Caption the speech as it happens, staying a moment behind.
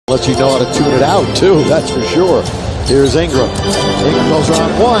Let you know how to tune it out, too, that's for sure. Here's Ingram. Ingram goes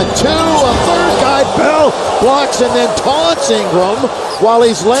around 1, 2, a third guy, Bell blocks and then taunts Ingram while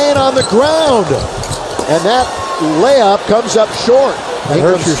he's laying on the ground. And that layup comes up short. That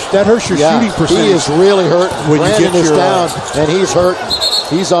hurts your shooting percentage. He is really hurting. When Brandon you get is down, and he's hurting.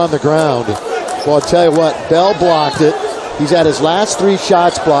 He's on the ground. Well, I'll tell you what, Bell blocked it. He's had his last 3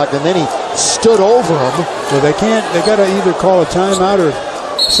 shots blocked, and then he stood over him. So they got to either call a timeout or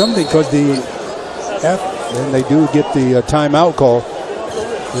something, because and they do get the timeout call.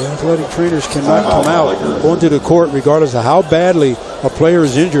 The athletic trainers cannot come out onto the court regardless of how badly a player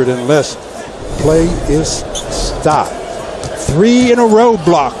is injured unless play is stopped. 3 in a row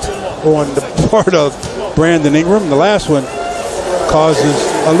blocked on the part of Brandon Ingram. The last one causes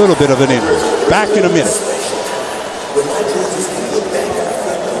a little bit of an injury. Back in a minute.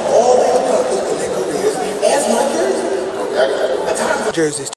 Jerseys.